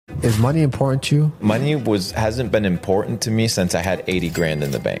Is money important to you? Money hasn't been important to me since I had 80 grand in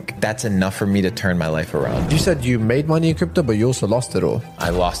the bank. That's enough for me to turn my life around. You said you made money in crypto, but you also lost it all.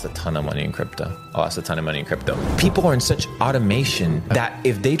 I lost a ton of money in crypto. People are in such automation that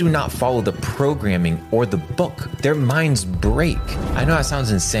if they do not follow the programming or the book, their minds break. I know that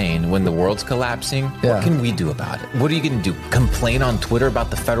sounds insane when the world's collapsing. Yeah. What can we do about it? What are you going to do? Complain on Twitter about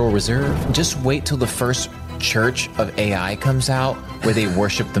the Federal Reserve? Just wait till the first church of AI comes out where they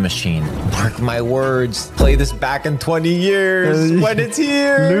worship the machine. Mark my words. Play this back in 20 years when it's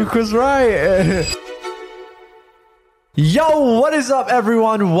here. Luke was right. Yo, what is up,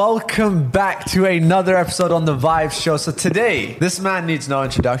 everyone? Welcome back to another episode on the Vibe Show. So today, this man needs no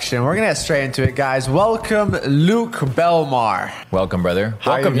introduction. We're gonna get straight into it, guys. Welcome, Luke Belmar. Welcome, brother.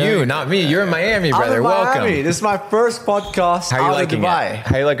 How Welcome you, not me. You're in Miami, brother. I'm in Miami. Welcome. This is my first podcast out of Dubai.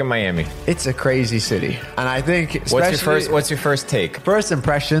 How you liking Miami? It's a crazy city, and I think What's your first take? First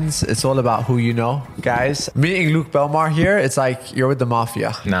impressions, it's all about who you know, guys. Meeting Luke Belmar here, it's like you're with the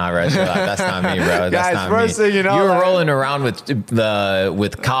mafia. Nah, right, that's not me, bro. That's guys, not first me. thing you know, you were rolling around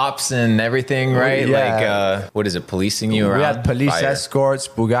with cops and everything, right? Yeah. Like, what is it, policing you around? We had police Fire. escorts,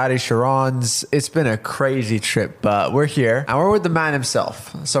 Bugatti Chirons. It's been a crazy trip, but we're here and we're with the man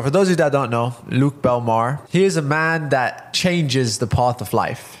himself. So for those of you that don't know, Luke Belmar, he is a man that changes the path of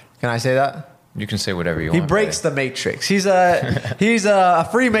life. Can I say that? You can say whatever you He want. breaks the matrix. He's a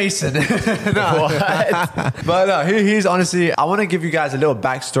Freemason. What? But no, he's honestly, I want to give you guys a little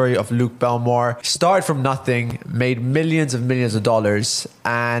backstory of Luke Belmar. Started from nothing, made millions of dollars,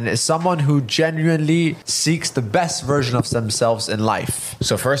 and is someone who genuinely seeks the best version of themselves in life.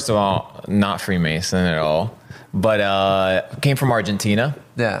 So first of all, not Freemason at all, but came from Argentina.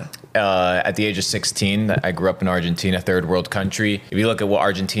 Yeah. At the age of 16, I grew up in Argentina, third world country. If you look at what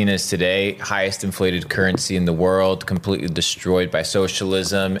Argentina is today, highest inflated currency in the world, completely destroyed by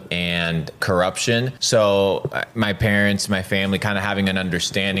socialism and corruption. So my parents, my family, kind of having an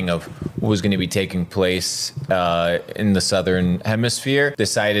understanding of what was going to be taking place in the southern hemisphere,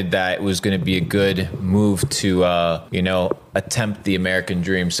 decided that it was going to be a good move to, attempt the American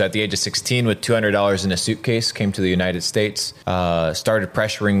dream. So at the age of 16, with $200 in a suitcase, came to the United States, started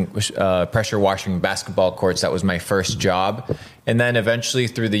pressure washing basketball courts. That was my first job. And then eventually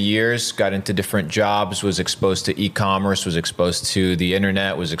through the years, got into different jobs, was exposed to e-commerce, was exposed to the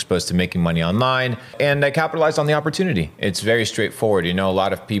internet, was exposed to making money online. And I capitalized on the opportunity. It's very straightforward. A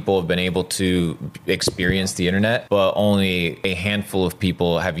lot of people have been able to experience the internet, but only a handful of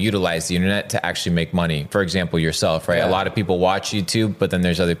people have utilized the internet to actually make money. For example, yourself, right? Yeah. A lot of people watch YouTube, but then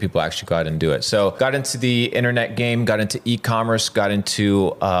there's other people actually go out and do it. So got into the internet game, got into e-commerce, got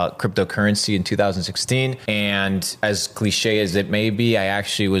into cryptocurrency in 2016. And as cliche as it may be, I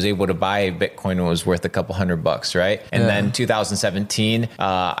actually was able to buy a Bitcoin when it was worth a couple $100, right? And then 2017,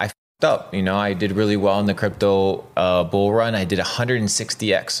 I f***ed up. I did really well in the crypto bull run. I did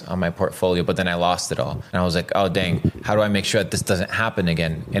 160x on my portfolio, but then I lost it all. And I was like, oh, dang, how do I make sure that this doesn't happen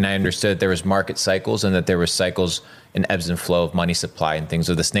again? And I understood there was market cycles and that there were cycles and ebbs and flow of money supply and things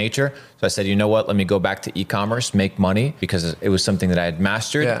of this nature. So I said, you know what, let me go back to e-commerce, make money, because it was something that I had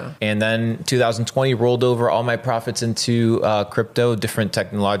mastered. Yeah. And then 2020 rolled over all my profits into crypto, different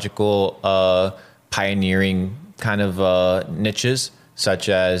technological pioneering kind of niches, such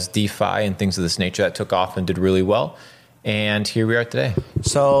as DeFi and things of this nature that took off and did really well. And here we are today.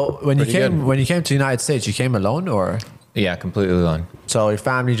 So when you came to the United States, you came alone, or? Yeah, completely alone. So your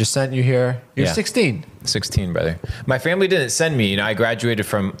family just sent you here? You're 16. 16, brother. My family didn't send me. I graduated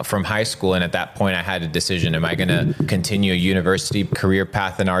from high school, and at that point I had a decision. Am I going to continue a university career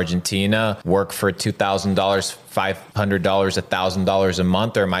path in Argentina, work for $2,000, $500, $1,000 a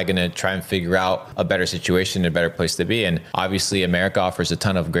month, or am I going to try and figure out a better situation, a better place to be? And obviously America offers a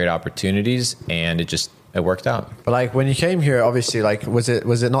ton of great opportunities, and it worked out. But like when you came here, obviously, like was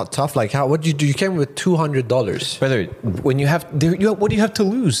it not tough? Like what did you do? You came with $200. Brother, when you have, what do you have to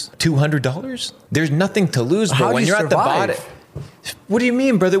lose? $200? There's nothing to lose, but How when do you you're survive? at the bottom. What do you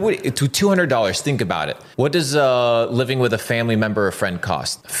mean, brother? To $200, think about it. What does living with a family member or friend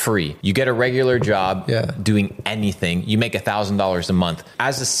cost? Free. You get a regular job doing anything. You make $1,000 a month.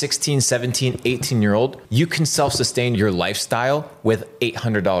 As a 16, 17, 18-year-old, you can self-sustain your lifestyle with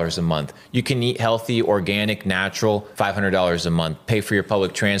 $800 a month. You can eat healthy, organic, natural, $500 a month. Pay for your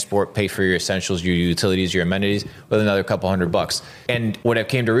public transport, pay for your essentials, your utilities, your amenities with another couple $100. And what I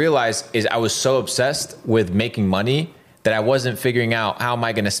came to realize is I was so obsessed with making money that I wasn't figuring out how am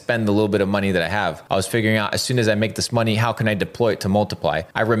I going to spend the little bit of money that I have. I was figuring out as soon as I make this money, how can I deploy it to multiply?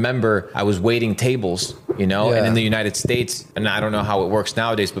 I remember I was waiting tables, and in the United States, and I don't know how it works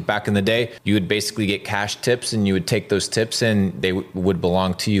nowadays, but back in the day, you would basically get cash tips and you would take those tips and they would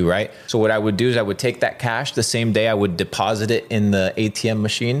belong to you, right? So what I would do is I would take that cash the same day I would deposit it in the ATM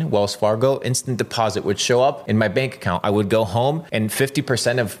machine, Wells Fargo, instant deposit would show up in my bank account. I would go home and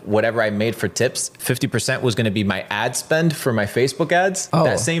 50% of whatever I made for tips, 50% was going to be my ad spend for my Facebook ads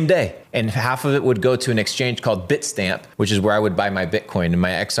that same day. And half of it would go to an exchange called Bitstamp, which is where I would buy my Bitcoin and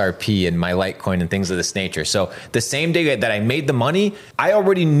my XRP and my Litecoin and things of this nature. So the same day that I made the money, I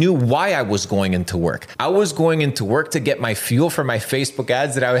already knew why I was going into work. I was going into work to get my fuel for my Facebook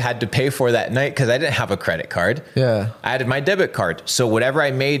ads that I had to pay for that night because I didn't have a credit card. Yeah. I had my debit card. So whatever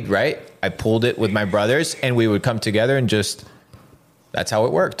I made, right, I pulled it with my brothers and we would come together and just, that's how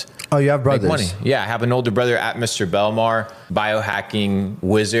it worked. Oh, you have brothers? Make money. Yeah, I have an older brother at Mr. Belmar, biohacking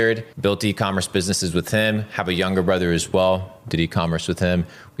wizard, built e-commerce businesses with him. Have a younger brother as well, did e-commerce with him.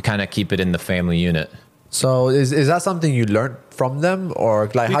 We kind of keep it in the family unit. So is that something you learned from them,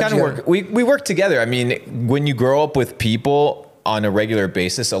 or like we kind of work? We work together. I mean, when you grow up with people on a regular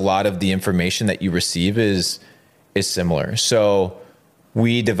basis, a lot of the information that you receive is similar. So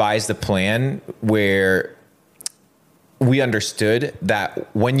we devised a plan where we understood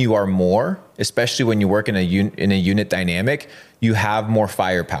that when you are more, especially when you work in a unit dynamic, you have more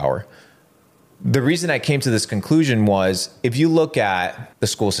firepower. The reason I came to this conclusion was if you look at the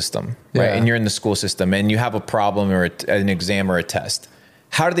school system, right, and you're in the school system and you have a problem or an exam or a test,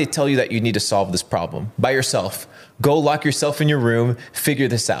 how do they tell you that you need to solve this problem? By yourself. Go lock yourself in your room, figure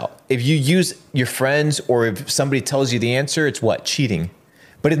this out. If you use your friends or if somebody tells you the answer, it's what? Cheating.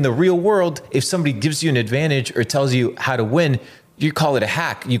 But in the real world, if somebody gives you an advantage or tells you how to win, you call it a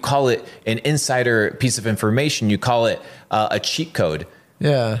hack. You call it an insider piece of information. You call it a cheat code.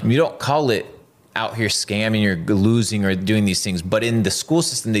 Yeah. You don't call it out here scamming or losing or doing these things. But in the school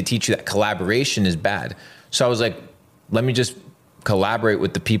system, they teach you that collaboration is bad. So I was like, let me just collaborate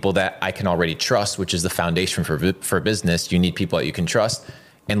with the people that I can already trust, which is the foundation for business. You need people that you can trust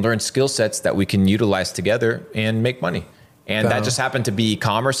and learn skill sets that we can utilize together and make money. And that just happened to be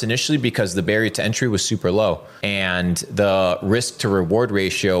e-commerce initially because the barrier to entry was super low and the risk to reward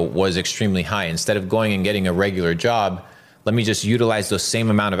ratio was extremely high. Instead of going and getting a regular job, let me just utilize those same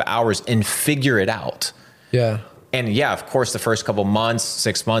amount of hours and figure it out. Yeah. And yeah, of course, the first couple months,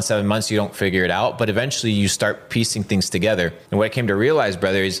 6 months, 7 months, you don't figure it out. But eventually you start piecing things together. And what I came to realize,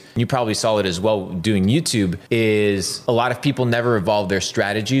 brother, is you probably saw it as well doing YouTube, is a lot of people never evolve their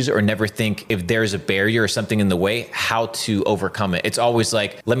strategies or never think if there's a barrier or something in the way, how to overcome it. It's always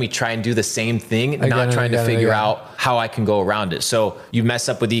like, let me try and do the same thing, not trying to figure out how I can go around it. So you mess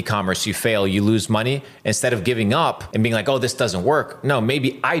up with e-commerce, you fail, you lose money. Instead of giving up and being like, oh, this doesn't work. No,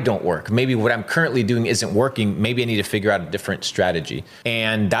 maybe I don't work. Maybe what I'm currently doing isn't working. Maybe I need to figure out a different strategy.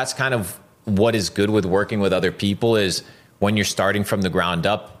 And that's kind of what is good with working with other people is when you're starting from the ground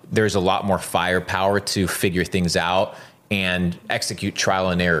up, there's a lot more firepower to figure things out and execute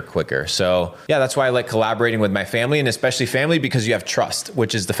trial and error quicker. So yeah, that's why I like collaborating with my family, and especially family because you have trust,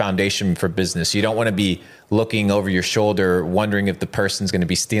 which is the foundation for business. You don't want to be looking over your shoulder, wondering if the person's going to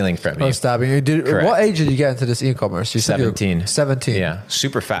be stealing from you. Oh, stabbing you. What age did you get into this e-commerce? You 17. 17. Yeah,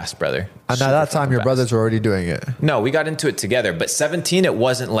 super fast, brother. And at that time, your brothers were already doing it. No, we got into it together. But 17, it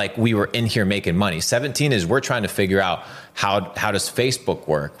wasn't like we were in here making money. 17 is we're trying to figure out how does Facebook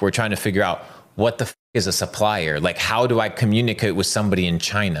work? We're trying to figure out what the is a supplier. Like, how do I communicate with somebody in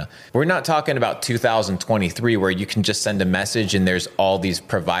China? We're not talking about 2023 where you can just send a message and there's all these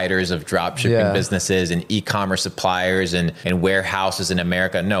providers of drop shipping businesses and e-commerce suppliers and warehouses in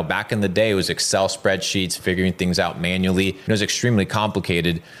America. No, back in the day, it was Excel spreadsheets, figuring things out manually. It was extremely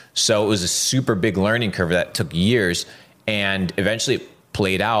complicated. So it was a super big learning curve that took years, and eventually it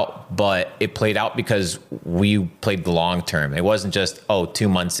played out, but it played out because we played the long term. It wasn't just, 2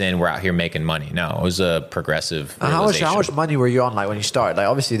 months in, we're out here making money. No, it was a progressive realization. How much money were you on, like, when you started? Like,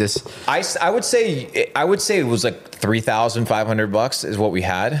 obviously this... I would say it was like $3,500 is what we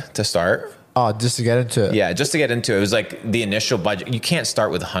had to start. Oh, just to get into it? Yeah, just to get into it. It was like the initial budget. You can't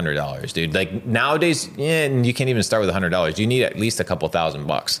start with $100, dude. Like nowadays, you can't even start with $100. You need at least a couple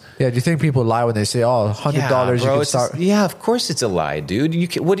 $1,000. Yeah, do you think people lie when they say, $100 you can start? Yeah, of course it's a lie, dude.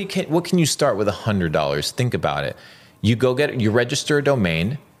 What can you start with $100? Think about it. You register a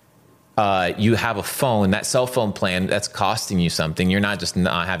domain. You have a phone, that cell phone plan, that's costing you something. You're not just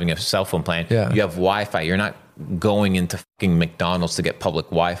not having a cell phone plan. Yeah. You have Wi-Fi. You're not going into fucking McDonald's to get public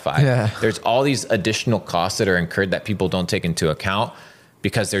Wi-Fi. Yeah. There's all these additional costs that are incurred that people don't take into account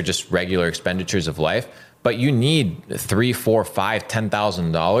because they're just regular expenditures of life. but you need $3, $4, $5,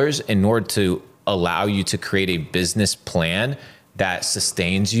 $10,000 in order to allow you to create a business plan that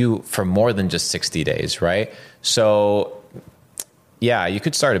sustains you for more than just 60 days, right? So yeah, you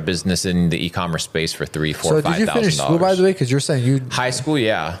could start a business in the e-commerce space for $3, $4, $5,000. So did you finish school, by the way? Because you're saying you... High school,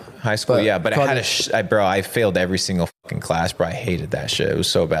 yeah. But I had I failed every single fucking class, bro. I hated that shit. It was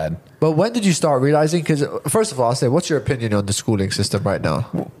so bad. But when did you start realizing? Because first of all, I'll say, what's your opinion on the schooling system right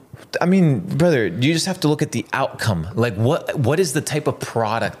now? I mean, brother, you just have to look at the outcome. Like what is the type of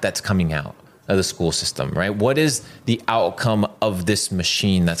product that's coming out of the school system, right? What is the outcome of this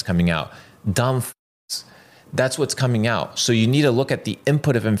machine that's coming out? Dumb That's what's coming out. So you need to look at the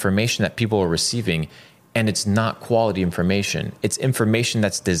input of information that people are receiving, and it's not quality information. It's information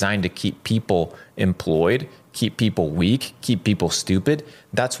that's designed to keep people employed, keep people weak, keep people stupid.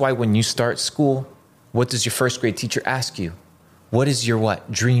 That's why when you start school, what does your first grade teacher ask you? What is your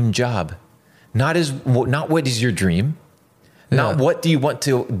dream job? Not what is your dream? Not what do you want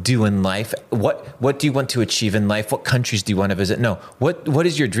to do in life? What do you want to achieve in life? What countries do you want to visit? No. What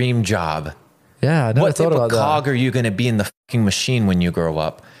is your dream job? Yeah, I never what thought type about of cog that. are you going to be in the fucking machine when you grow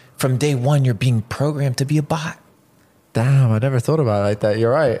up? From day one, you're being programmed to be a bot. Damn, I never thought about it like that.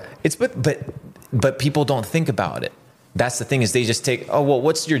 You're right. But people don't think about it. That's the thing is they just take,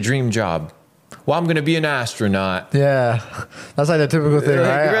 what's your dream job? Well, I'm going to be an astronaut. Yeah, that's like the typical thing,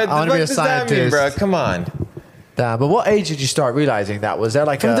 right? I want to be a scientist. Bro? Come on. Damn, but what age did you start realizing that? Was that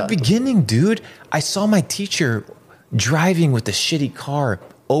like From the beginning, dude? I saw my teacher driving with a shitty car,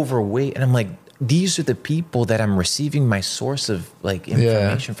 overweight, and I'm like, these are the people that I'm receiving my source of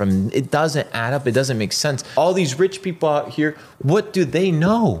information from. It doesn't add up. It doesn't make sense. All these rich people out here, what do they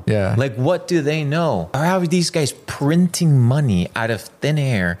know? Yeah. What do they know? How are these guys printing money out of thin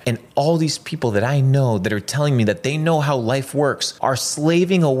air? And all these people that I know that are telling me that they know how life works are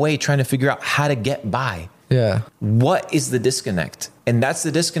slaving away trying to figure out how to get by. Yeah. What is the disconnect? And that's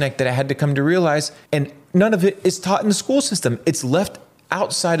the disconnect that I had to come to realize. And none of it is taught in the school system. It's left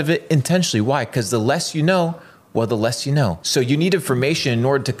outside of it intentionally. Why? Because the less you know, the less you know. So you need information in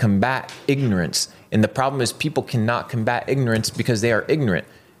order to combat ignorance. And the problem is people cannot combat ignorance because they are ignorant.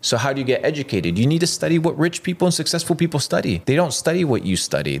 So how do you get educated? You need to study what rich people and successful people study. They don't study what you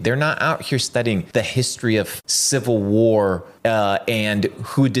study. They're not out here studying the history of civil war and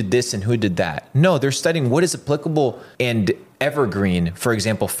who did this and who did that. No, they're studying what is applicable and evergreen. For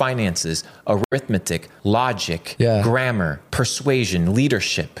example, finances, arithmetic, logic, grammar, persuasion,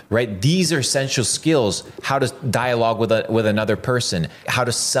 leadership, right? These are essential skills. How to dialogue with another person, how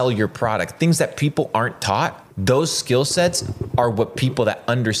to sell your product, things that people aren't taught. Those skill sets are what people that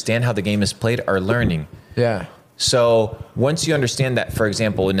understand how the game is played are learning. Yeah. So once you understand that, for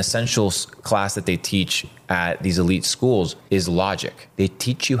example, an essentials class that they teach at these elite schools is logic. They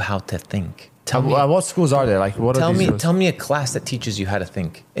teach you how to think. Tell me, what schools are there? Tell me a class that teaches you how to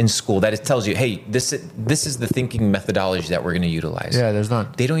think in school, that it tells you, hey, this is the thinking methodology that we're going to utilize. Yeah, there's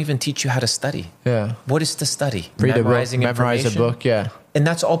none. They don't even teach you how to study. Yeah. What is to study? Read a book, memorize a book, yeah. And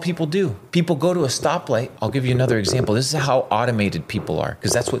that's all people do. People go to a stoplight. I'll give you another example. This is how automated people are,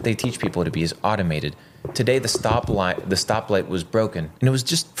 because that's what they teach people to be, is automated. Today, the stoplight was broken, and it was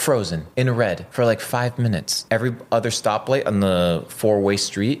just frozen in red for like 5 minutes. Every other stoplight on the four-way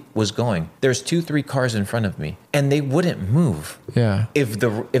street was going. There's 2-3 cars in front of me, and they wouldn't move. Yeah. If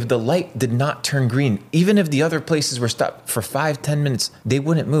the light did not turn green, even if the other places were stopped for 5-10 minutes, they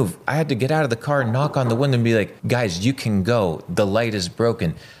wouldn't move. I had to get out of the car, knock on the window, and be like, guys, you can go. The light is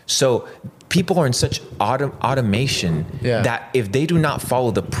broken. So people are in such automation that if they do not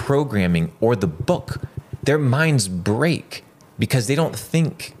follow the programming or the book, their minds break because they don't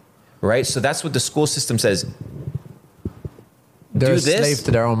think, right? So that's what the school system says. They're a slave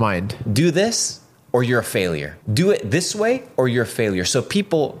to their own mind. Do this or you're a failure. Do it this way or you're a failure. So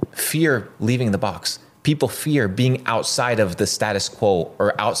people fear leaving the box. People fear being outside of the status quo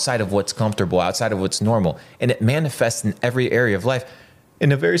or outside of what's comfortable, outside of what's normal. And it manifests in every area of life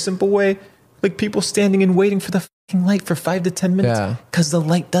in a very simple way. Like people standing and waiting for the fucking light for 5 to 10 minutes because the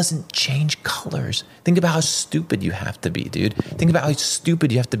light doesn't change colors. Think about how stupid you have to be, dude. Think about how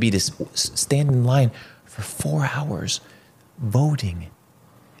stupid you have to be to stand in line for 4 hours voting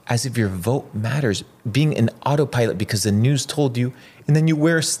as if your vote matters, being an autopilot because the news told you, and then you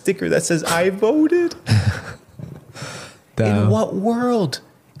wear a sticker that says, I voted. In what world?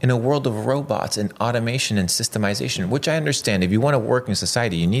 In a world of robots and automation and systemization, which I understand. If you want to work in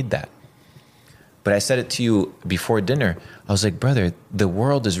society, you need that. But I said it to you before dinner. I was like, brother, the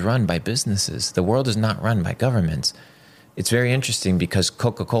world is run by businesses. The world is not run by governments. It's very interesting because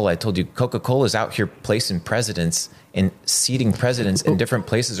Coca-Cola, I told you, Coca-Cola is out here placing presidents and seating presidents in different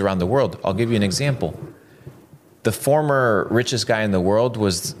places around the world. I'll give you an example. The former richest guy in the world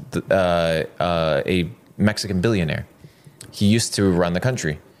was a Mexican billionaire. He used to run the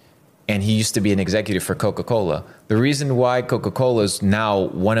country, and he used to be an executive for Coca-Cola. The reason why Coca-Cola is now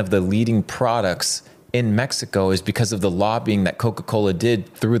one of the leading products in Mexico is because of the lobbying that Coca-Cola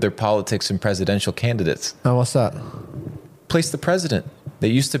did through their politics and presidential candidates. Oh, what's that? Placed the president. They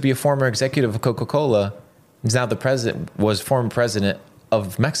used to be a former executive of Coca-Cola. Is now the president, was former president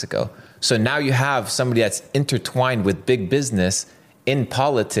of Mexico. So now you have somebody that's intertwined with big business in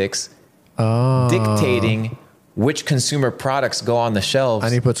politics, dictating which consumer products go on the shelves.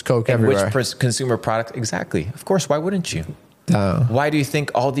 And he puts Coke everywhere. Which consumer product, exactly. Of course, why wouldn't you? Why do you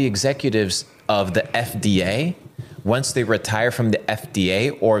think all the executives of the FDA, once they retire from the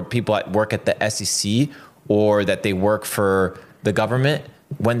FDA, or people that work at the SEC, or that they work for the government,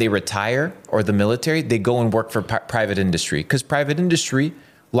 when they retire, or the military, they go and work for private industry? Because private industry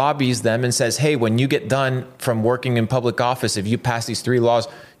lobbies them and says, hey, when you get done from working in public office, if you pass these 3 laws,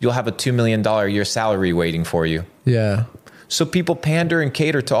 you'll have a $2 million a year salary waiting for you. Yeah. So people pander and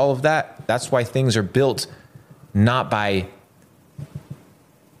cater to all of that. That's why things are built not by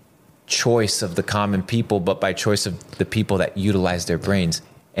choice of the common people, but by choice of the people that utilize their brains.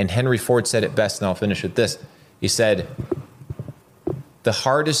 And Henry Ford said it best, and I'll finish with this. He said, the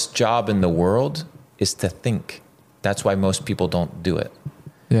hardest job in the world is to think. That's why most people don't do it.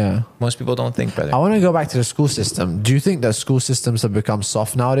 Yeah. Most people don't think, brother. I want to go back to the school system. Do you think that school systems have become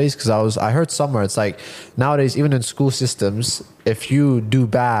soft nowadays? Because I heard somewhere it's like nowadays, even in school systems, if you do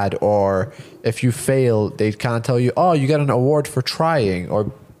bad or if you fail, they kind of tell you, oh, you get an award for trying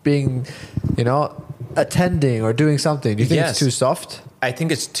or being, attending or doing something. Do you think it's too soft? I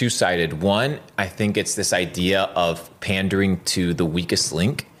think it's two-sided. One, I think it's this idea of pandering to the weakest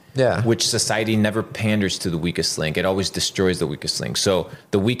link. Yeah. Which society never panders to the weakest link. It always destroys the weakest link. So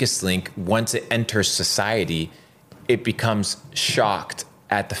the weakest link, once it enters society, it becomes shocked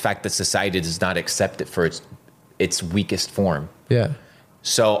at the fact that society does not accept it for its weakest form. Yeah.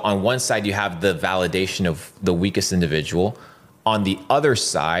 So on one side, you have the validation of the weakest individual. On the other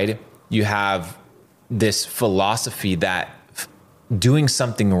side, you have this philosophy that doing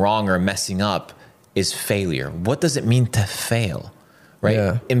something wrong or messing up is failure. What does it mean to fail? Right?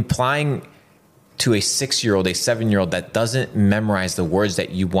 Yeah. Implying to a 6-year-old, a 7-year-old that doesn't memorize the words that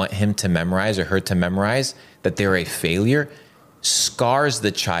you want him to memorize or her to memorize, that they're a failure, scars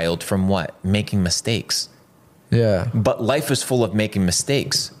the child from what? Making mistakes. Yeah. But life is full of making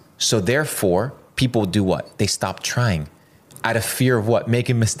mistakes. So therefore, people do what? They stop trying out of fear of what?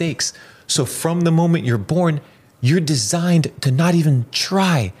 Making mistakes. So from the moment you're born, you're designed to not even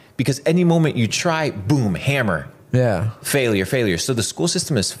try, because any moment you try, boom, hammer. Yeah. Failure. So the school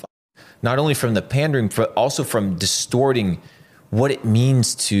system is not only from the pandering, but also from distorting what it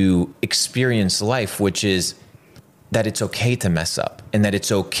means to experience life, which is that it's okay to mess up and that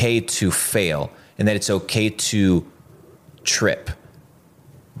it's okay to fail and that it's okay to trip.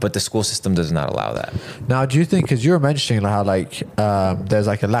 But the school system does not allow that. Now, do you think, because you were mentioning how there's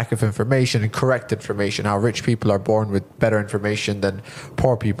like a lack of information and correct information, how rich people are born with better information than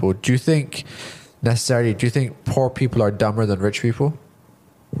poor people. Do you think poor people are dumber than rich people?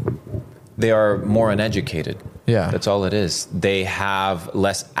 They are more uneducated. Yeah. That's all it is. They have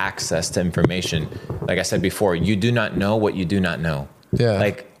less access to information. Like I said before, you do not know what you do not know. Yeah.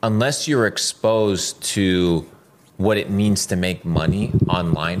 Like, unless you're exposed to what it means to make money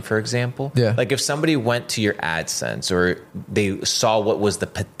online, for example. Yeah. Like if somebody went to your AdSense or they saw what was the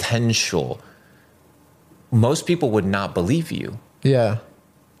potential, most people would not believe you. Yeah.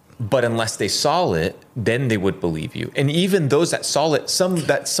 But unless they saw it, then they would believe you. And even those that saw it,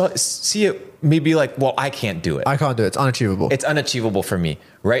 see it may be like, well, I can't do it. I can't do it. It's unachievable. It's unachievable for me,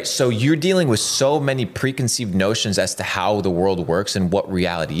 right? So you're dealing with so many preconceived notions as to how the world works and what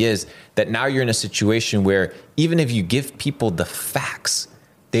reality is, that now you're in a situation where even if you give people the facts,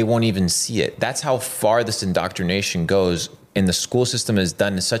 they won't even see it. That's how far this indoctrination goes. And the school system has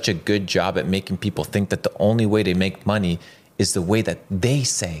done such a good job at making people think that the only way to make money is the way that they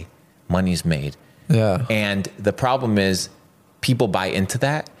say money's made. Yeah. And the problem is people buy into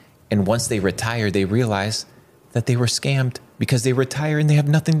that. And once they retire, they realize that they were scammed because they retire and they have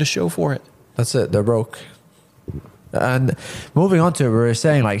nothing to show for it. That's it. They're broke. And moving on to it, we were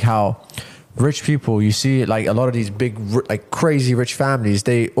saying like how rich people, you see like a lot of these big, like crazy rich families,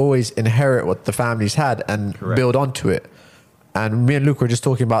 they always inherit what the families had and Correct. build onto it. And me and Luke were just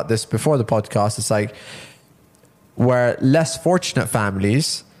talking about this before the podcast. It's like where less fortunate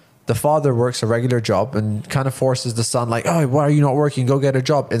families, the father works a regular job and kind of forces the son like, oh, why are you not working? Go get a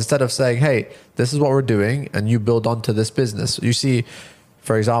job. Instead of saying, hey, this is what we're doing and you build onto this business. You see,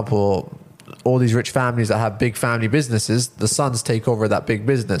 for example, all these rich families that have big family businesses, the sons take over that big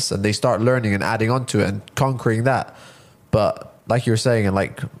business and they start learning and adding onto it and conquering that. But like you're saying, in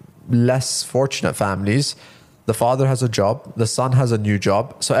like less fortunate families, the father has a job, the son has a new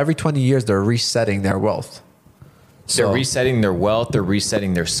job. So every 20 years, they're resetting their wealth. They're resetting their wealth. They're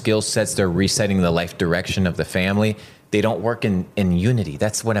resetting their skill sets. They're resetting the life direction of the family. They don't work in unity.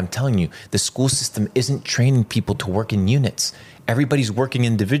 That's what I'm telling you. The school system isn't training people to work in units. Everybody's working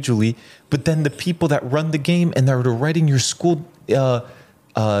individually, but then the people that run the game and that are writing your school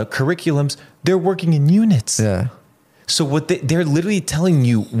curriculums, they're working in units. Yeah. So what they're literally telling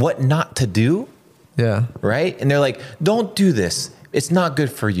you what not to do. Yeah. Right? And they're like, don't do this. It's not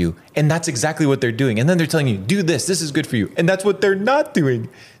good for you. And that's exactly what they're doing. And then they're telling you, do this. This is good for you. And that's what they're not doing.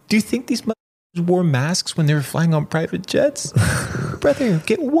 Do you think these motherfuckers wore masks when they were flying on private jets? Brother,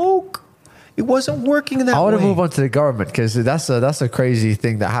 get woke. It wasn't working that way. I want to move on to the government because that's a crazy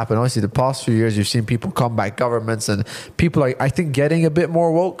thing that happened. Honestly, the past few years, you've seen people combat governments and people are, I think, getting a bit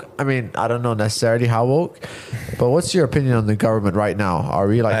more woke. I mean, I don't know necessarily how woke, but what's your opinion on the government right now? Are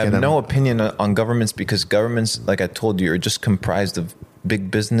we like... I have no opinion on governments because governments, like I told you, are just comprised of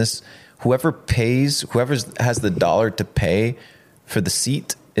big business. Whoever has the dollar to pay for the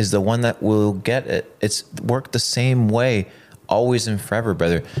seat is the one that will get it. It's worked the same way always and forever,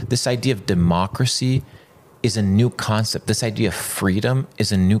 brother. This idea of democracy is a new concept. This idea of freedom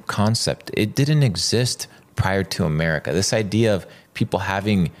is a new concept. It didn't exist prior to America. This idea of people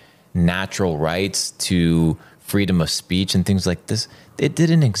having natural rights to freedom of speech and things like this, it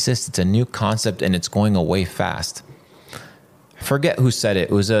didn't exist. It's a new concept and it's going away fast. I forget who said it.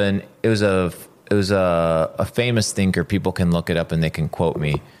 It was a famous thinker. People can look it up and they can quote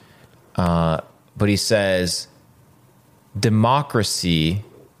me. But he says, democracy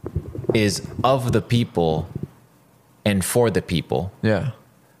is of the people and for the people. Yeah.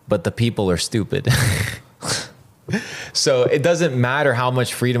 But the people are stupid. So it doesn't matter how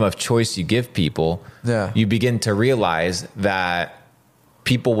much freedom of choice you give people. Yeah. You begin to realize that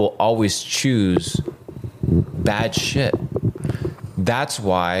people will always choose bad shit. That's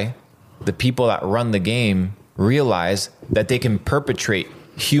why the people that run the game realize that they can perpetrate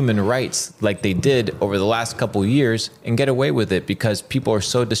human rights like they did over the last couple of years and get away with it because people are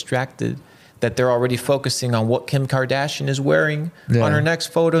so distracted that they're already focusing on what Kim Kardashian is wearing on her next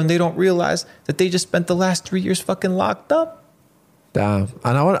photo and they don't realize that they just spent the last 3 years fucking locked up. Damn.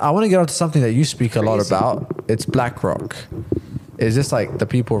 And I want to get onto something that you speak a lot about. It's BlackRock. Is this like the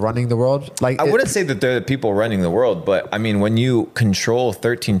people running the world? Like I wouldn't say that they're the people running the world, but I mean, when you control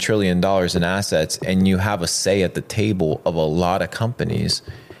 $13 trillion in assets and you have a say at the table of a lot of companies,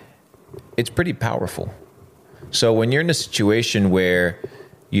 it's pretty powerful. So when you're in a situation where,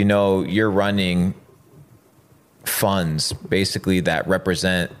 you know, you're running funds basically that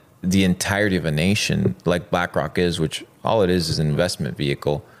represent the entirety of a nation, like BlackRock is, which all it is an investment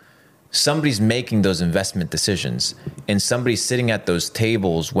vehicle. Somebody's making those investment decisions and somebody's sitting at those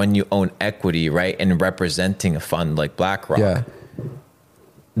tables when you own equity, right? And representing a fund like BlackRock. Yeah.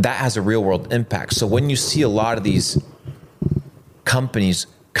 That has a real world impact. So when you see a lot of these companies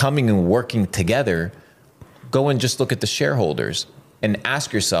coming and working together, go and just look at the shareholders and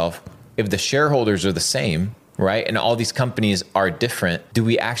ask yourself, if the shareholders are the same, right? And all these companies are different, do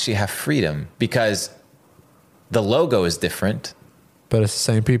we actually have freedom? Because the logo is different. But it's the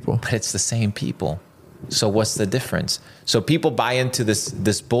same people. But it's the same people. So what's the difference? So people buy into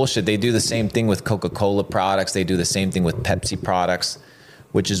this bullshit. They do the same thing with Coca-Cola products. They do the same thing with Pepsi products,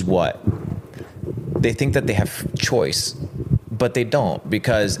 which is what? They think that they have choice, but they don't,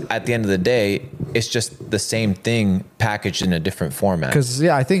 because at the end of the day, it's just the same thing packaged in a different format. Because,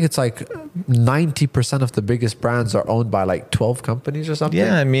 I think it's like 90% of the biggest brands are owned by like 12 companies or something.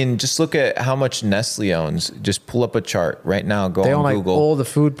 Yeah, I mean, just look at how much Nestle owns. Just pull up a chart right now. Go they on own Google. Like all the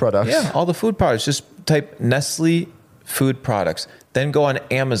food products. Yeah, all the food products. Just type Nestle food products. Then go on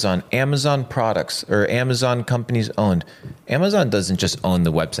Amazon. Amazon products or Amazon companies owned. Amazon doesn't just own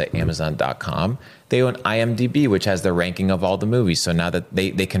the website Amazon.com. They own IMDb, which has the ranking of all the movies. So now that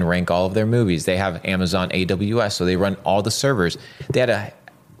they can rank all of their movies. They have Amazon AWS, so they run all the servers. They had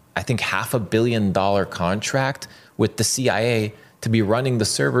I think $500 million contract with the CIA to be running the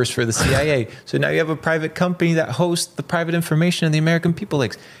servers for the CIA. So now you have a private company that hosts the private information of the American people.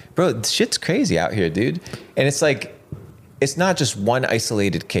 Like, bro, shit's crazy out here, dude. And it's like, it's not just one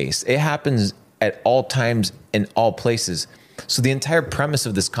isolated case. It happens at all times in all places. So the entire premise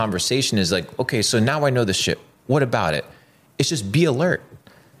of this conversation is like, okay, so now I know this shit. What about it? It's just be alert.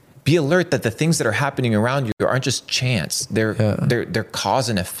 Be alert that the things that are happening around you aren't just chance. They're cause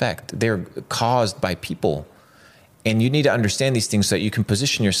and effect. They're caused by people. And you need to understand these things so that you can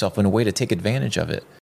position yourself in a way to take advantage of it.